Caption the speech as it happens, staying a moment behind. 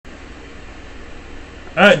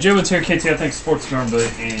Alright, Jay Woods here, KTAuthentics Sports Memorabilia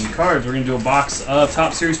and Cards. We're going to do a box of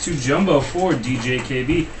Top Series 2 Jumbo for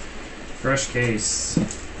djkb. Fresh case.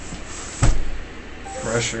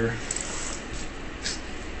 Fresher.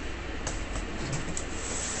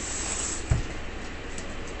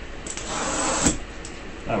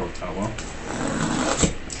 That worked out well.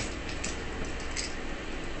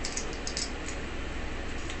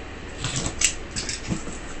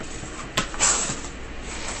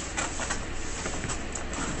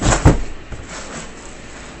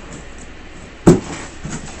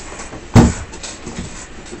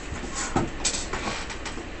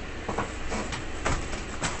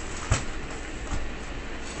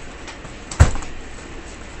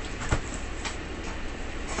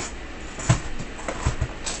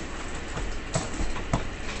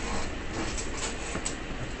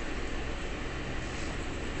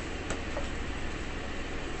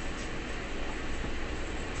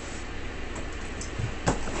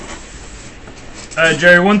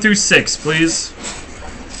 Jerry, 1 through 6, please.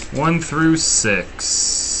 1 through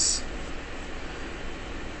 6.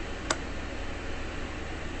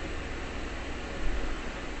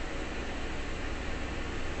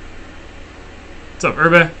 What's up,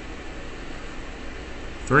 Urbe?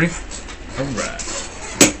 3. Alright.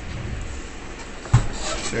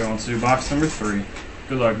 Jerry wants to do box number 3.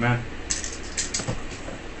 Good luck, man.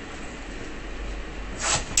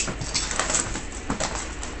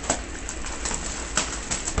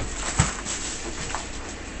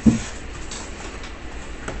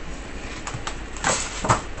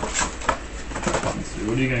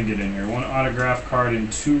 What are you going to get in here? 1 autograph card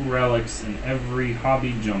and 2 relics in every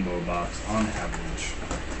hobby jumbo box on average.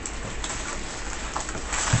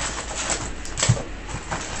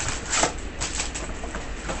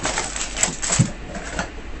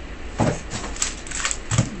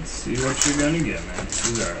 Let's see what you're going to get, man.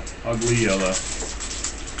 These are ugly yellow.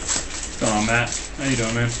 What's going on, Matt? How you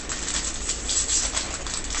doing, man?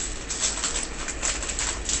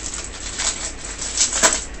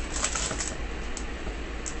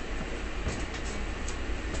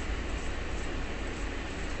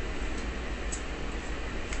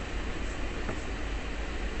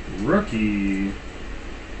 Rookie,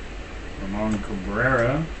 Ramon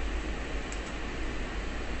Cabrera.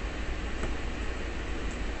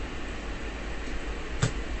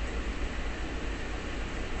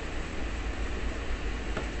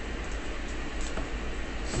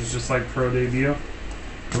 This is just like pro debut.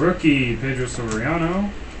 Rookie, Pedro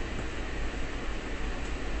Soriano.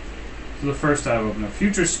 This is the first I've opened up.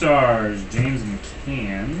 Future Stars, James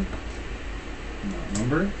McCann. Not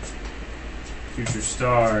numbered. Future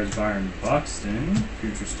Stars, Byron Buxton.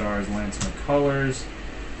 Future Stars, Lance McCullers.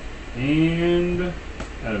 And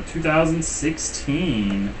out of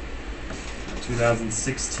 2016,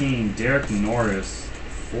 Derek Norris,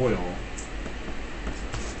 foil.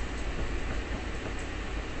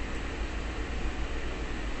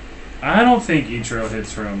 I don't think Ichiro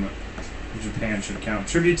hits from Japan should count.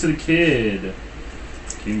 Tribute to the Kid.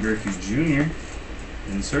 Ken Griffey Jr.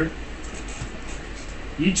 Insert.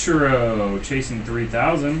 Ichiro, Chasing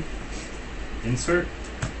 3000. Insert.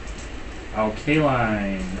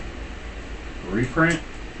 Alkaline. Reprint.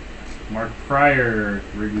 Mark Pryor,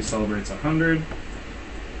 Wrigley celebrates 100.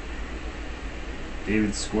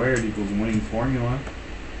 David Squared equals winning formula.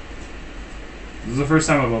 This is the first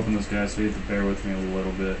time I've opened this guy, so you have to bear with me a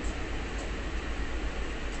little bit.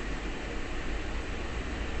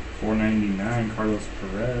 $4.99, Carlos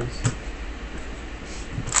Perez.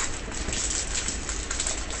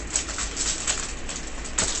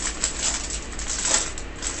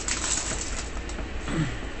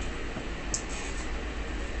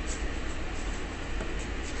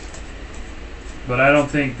 But I don't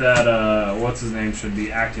think that, what's his name should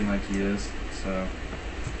be acting like he is. So,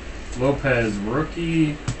 Lopez,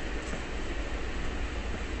 rookie.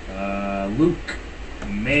 Luke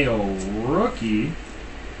Mayo, rookie.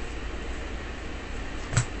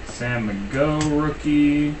 Sam McGo,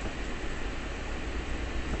 rookie.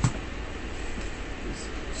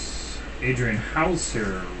 Adrian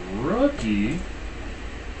Hauser, rookie.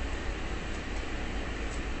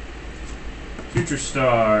 Future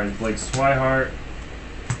Stars, Blake Swihart.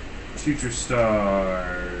 Future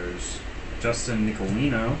Stars, Justin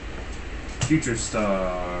Nicolino. Future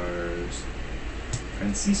Stars,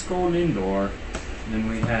 Francisco Lindor. And then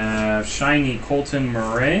we have shiny Colton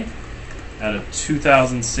Murray out of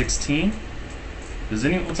 2016. Does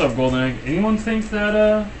anyone, what's up, Golden Egg? Anyone think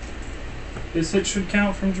that his hit should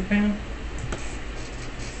count from Japan?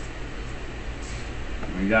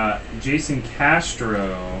 We got Jason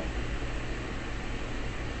Castro.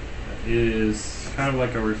 That is kind of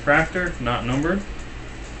like a refractor, not numbered.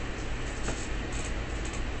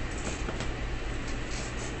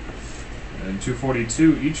 And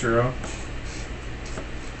 242, Ichiro.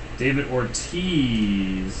 David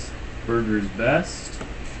Ortiz, Burger's Best.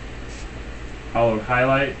 Hollowed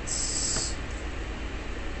highlights.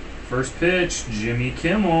 First pitch, Jimmy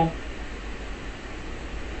Kimmel.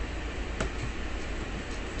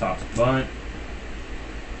 Tops bunt.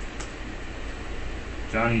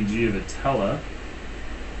 Johnny Giavitella.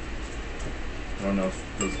 I don't know if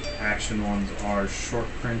those action ones are short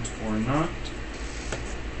print or not.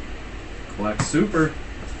 Collect Super.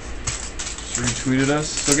 Just retweeted us.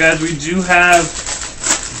 So guys, we do have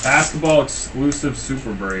basketball exclusive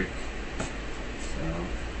Super Break. So,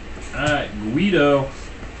 alright, Guido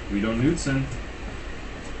Knudsen.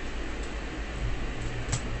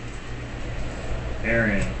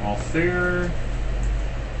 Aaron Alfair.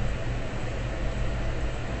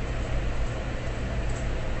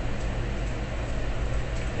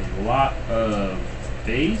 A lot of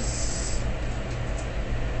base.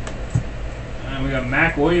 And we got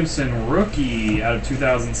Mac Williamson, rookie out of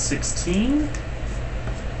 2016.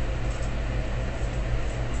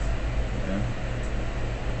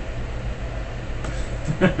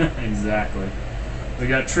 Yeah. Exactly. We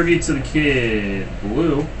got Tribute to the Kid,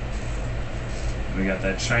 blue. We got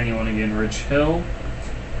that shiny one again, Rich Hill.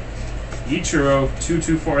 Ichiro,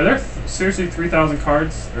 224. Are there seriously 3,000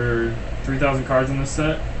 cards? Or 3,000 cards in this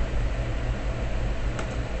set?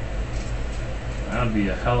 That would be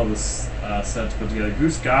a hell of a set to put together.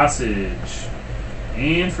 Goose Gossage.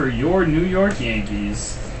 And for your New York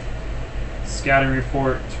Yankees, scouting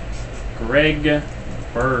report, Greg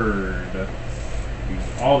Bird.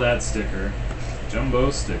 All that sticker.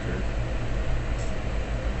 Jumbo sticker.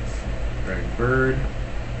 Greg Bird.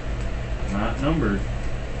 Not numbered.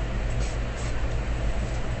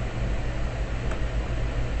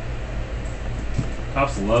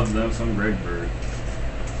 Tops loves them some Greg Bird.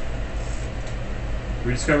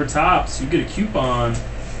 Rediscover Tops, you get a coupon.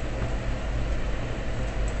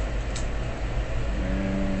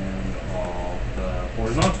 And all the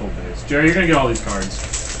horizontal base. Jerry, you're going to get all these cards.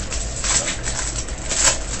 So.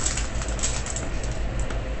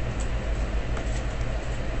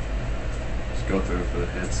 Just go through it for the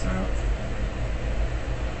hits now.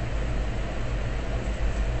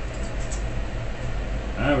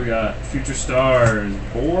 Alright, we got Future Stars,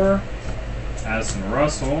 Bohr, Addison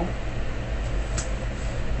Russell,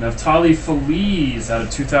 Naftali Feliz out of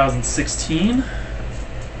 2016.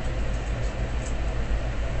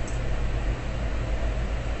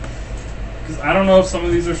 Because I don't know if some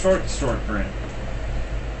of these are short print.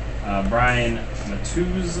 Brian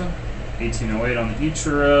Matuz, 1808 on the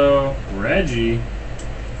Ichiro, Reggie,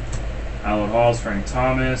 Hallowed Halls, Frank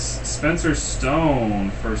Thomas, Spencer Stone,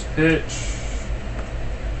 first pitch.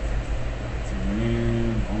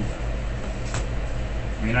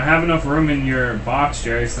 I mean, I have enough room in your box,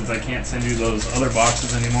 Jerry, since I can't send you those other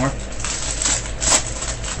boxes anymore.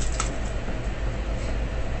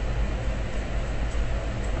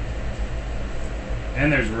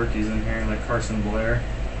 And there's rookies in here, like Carson Blair.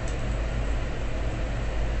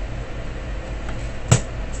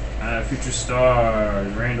 Future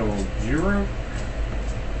Stars, Randall Giroux.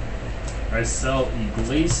 Rysel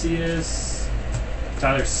Iglesias.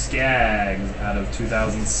 Tyler Skaggs out of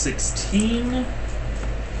 2016.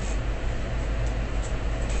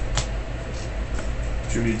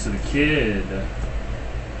 Tribute to the Kid.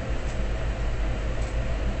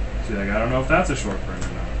 See, like, I don't know if that's a short print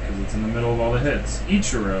or not, because it's in the middle of all the hits.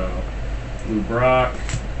 Ichiro. Lou Brock.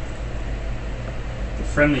 The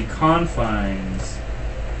Friendly Confines.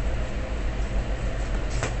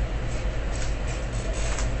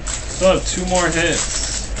 Still have 2 more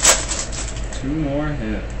hits. 2 more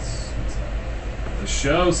hits. The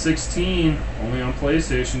Show 16, only on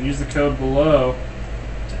PlayStation. Use the code below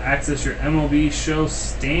to access your MLB Show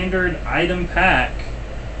standard item pack.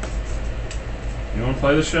 You want to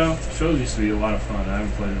play the Show? Shows used to be a lot of fun. I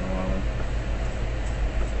haven't played it in a while.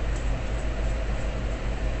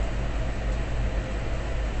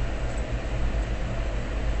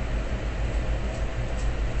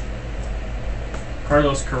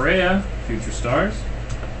 Carlos Correa, Future Stars.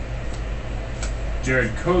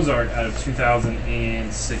 Jared Cozart out of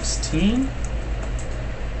 2016.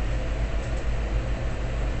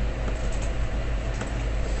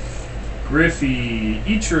 Griffey,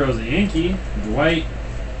 Ichiro's a Yankee. Dwight,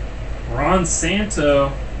 Ron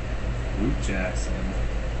Santo, Luke Jackson.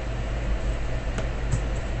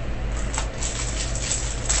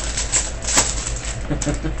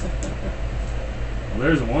 Well,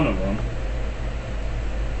 there's one of them.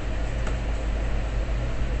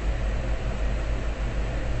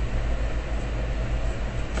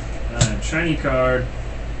 Shiny card,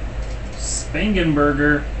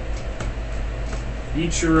 Spangenberger,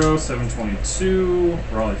 Ichiro, 722.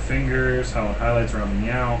 Raleigh Fingers. Highlights rounding me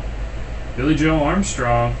out. Billy Joe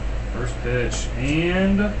Armstrong. First pitch.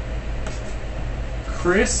 And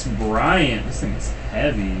Chris Bryant. This thing is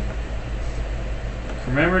heavy.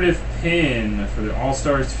 Commemorative pin for the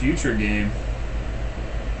All-Stars Future game.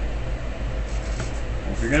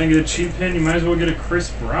 Well, if you're going to get a cheap pin, you might as well get a Chris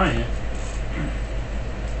Bryant.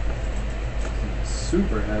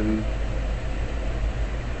 Super heavy.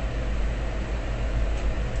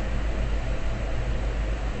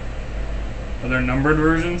 Are there numbered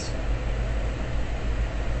versions?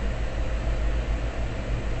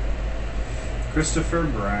 Christopher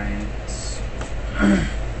Bryant.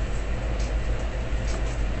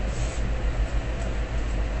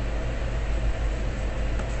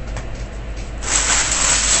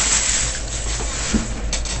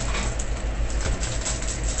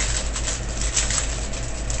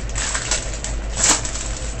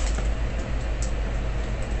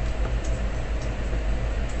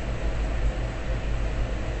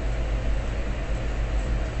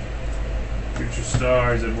 Future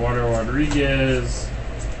Stars, Eduardo Rodriguez,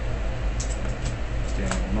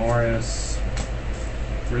 Daniel Norris,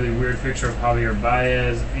 really weird picture of Javier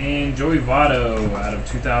Baez, and Joey Votto out of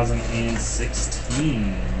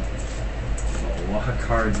 2016. A lot of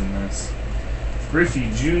cards in this.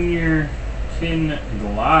 Griffey Jr., Ken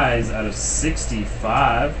Glies out of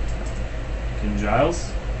 65. Ken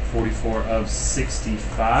Giles, 44 of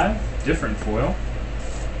 65. Different foil.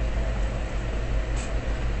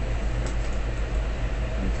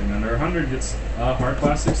 Anything under 100 gets a hard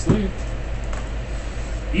plastic sleeve.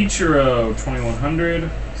 Ichiro,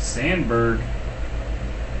 2100. Sandberg.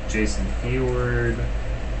 Jason Hayward.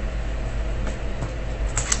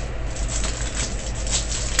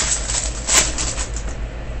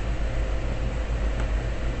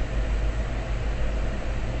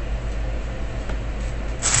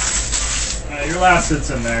 Your last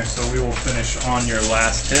hit's in there, so we will finish on your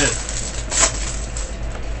last hit.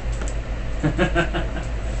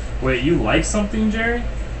 Wait, you like something, Jerry?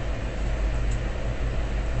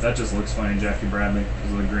 That just looks funny, Jackie Bradley,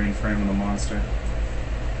 because of the green frame of the monster.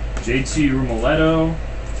 JT Rumeletto.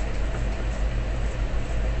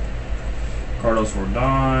 Carlos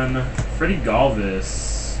Rodon. Freddie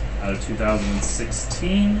Galvis out of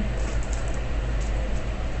 2016.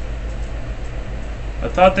 I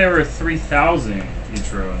thought they were 3,000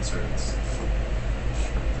 Ichiro inserts.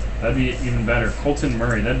 That'd be even better. Colton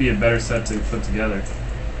Murray. That'd be a better set to put together.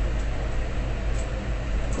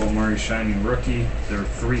 Colton Murray, shiny rookie. There were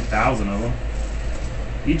 3,000 of them.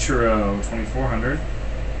 Ichiro, 2,400.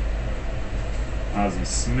 Ozzie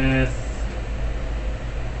Smith.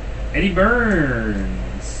 Eddie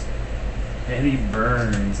Burns. Eddie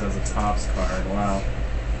Burns has a Topps card. Wow.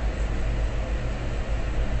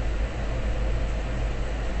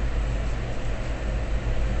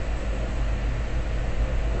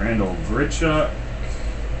 Randall Grichuk.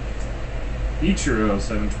 Ichiro,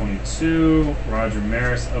 722. Roger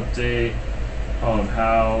Maris update. Hall of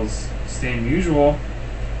Howls. Stan Musial.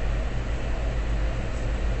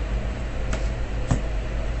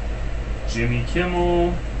 Jimmy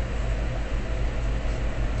Kimmel.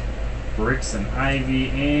 Bricks and Ivy.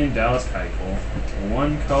 And Dallas Keuchel.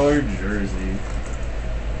 One color jersey.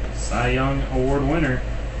 Cy Young Award winner.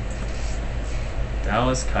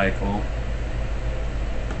 Dallas Keuchel.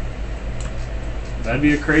 That'd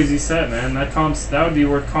be a crazy set, man. That would be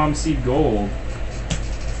worth ComC Gold.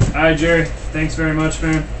 Alright, Jerry. Thanks very much,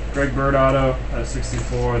 man. Greg Bird auto at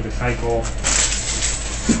 64, the Keuchel,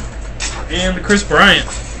 and the Chris Bryant.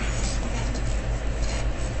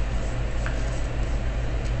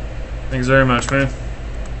 Thanks very much, man.